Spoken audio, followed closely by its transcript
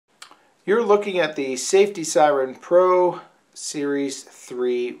You're looking at the Safety Siren Pro Series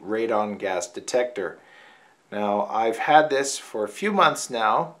 3 radon gas detector. Now, I've had this for a few months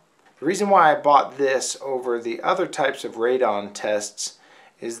now. The reason why I bought this over the other types of radon tests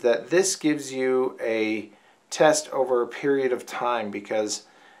is that this gives you a test over a period of time, because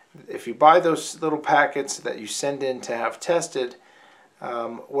if you buy those little packets that you send in to have tested,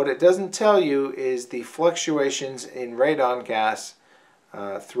 what it doesn't tell you is the fluctuations in radon gas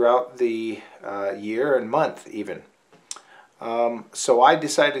throughout the year and month even. So I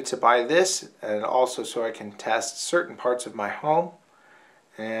decided to buy this, and also so I can test certain parts of my home.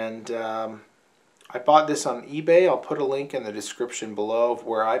 And I bought this on eBay. I'll put a link in the description below of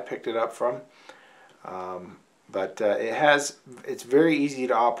where I picked it up from. It's very easy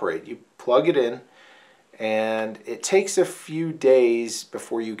to operate. You plug it in, and it takes a few days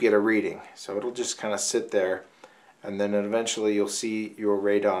before you get a reading. So it'll just kind of sit there, and then eventually you'll see your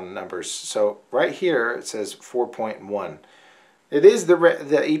radon numbers. So right here it says 4.1. It is the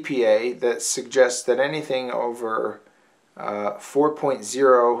EPA that suggests that anything over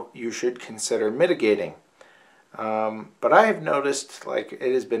 4.0 you should consider mitigating. But I have noticed, like,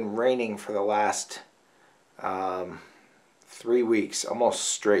 it has been raining for the last 3 weeks, almost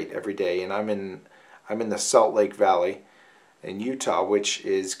straight every day, and I'm in the Salt Lake Valley in Utah, which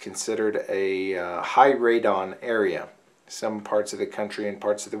is considered a high radon area. Some parts of the country and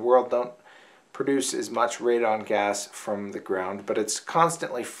parts of the world don't produce as much radon gas from the ground, but it's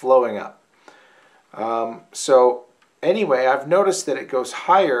constantly flowing up. So anyway, I've noticed that it goes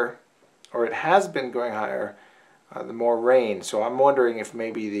higher, or it has been going higher, the more rain. So I'm wondering if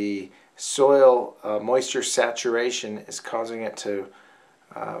maybe the soil moisture saturation is causing it to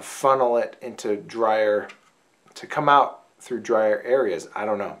funnel it into drier, to come out through drier areas. I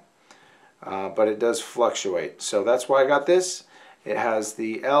don't know. But it does fluctuate. So that's why I got this. It has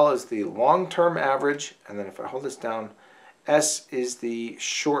the L is the long-term average, and then if I hold this down, S is the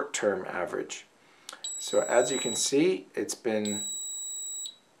short-term average. So as you can see, it's been...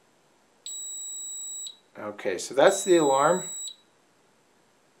 Okay, so that's the alarm.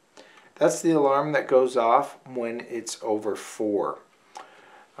 That's the alarm that goes off when it's over 4.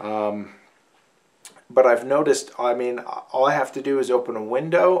 But I've noticed, I mean, all I have to do is open a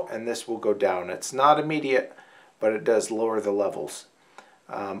window and this will go down. It's not immediate, but it does lower the levels.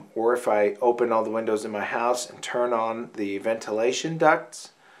 Or if I open all the windows in my house and turn on the ventilation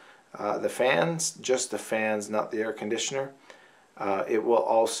ducts, the fans, just the fans, not the air conditioner, it will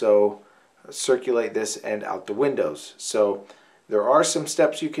also circulate this and out the windows. So there are some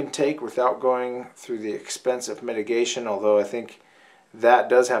steps you can take without going through the expense of mitigation, although I think that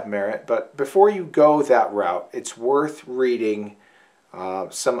does have merit. But before you go that route, it's worth reading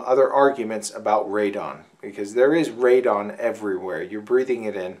some other arguments about radon, because there is radon everywhere. You're breathing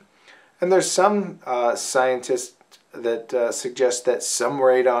it in. And there's some scientists that suggest that some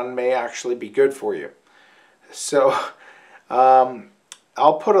radon may actually be good for you. So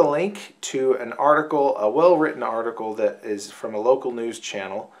I'll put a link to an article, a well-written article that is from a local news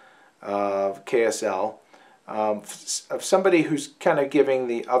channel of KSL, of somebody who's kind of giving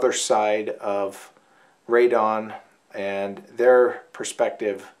the other side of radon and their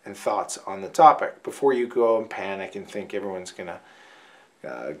perspective and thoughts on the topic, before you go and panic and think everyone's going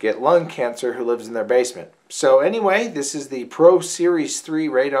to get lung cancer who lives in their basement. So anyway, this is the Pro Series 3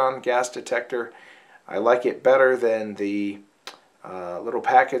 radon gas detector. I like it better than the little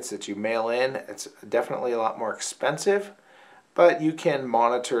packets that you mail in. It's definitely a lot more expensive, but you can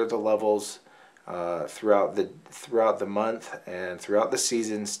monitor the levels throughout the month and throughout the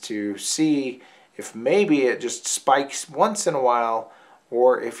seasons to see if maybe it just spikes once in a while,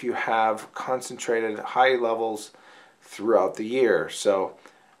 or if you have concentrated high levels throughout the year. So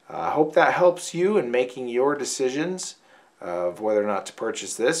I hope that helps you in making your decisions of whether or not to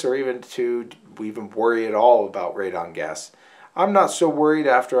purchase this, or even to worry at all about radon gas. I'm not so worried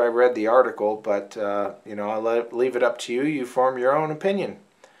after I read the article, but you know, I'll leave it up to you. You form your own opinion.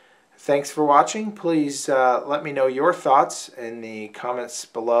 Thanks for watching. Please let me know your thoughts in the comments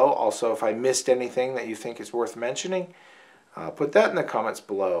below. Also, if I missed anything that you think is worth mentioning, put that in the comments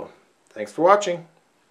below. Thanks for watching.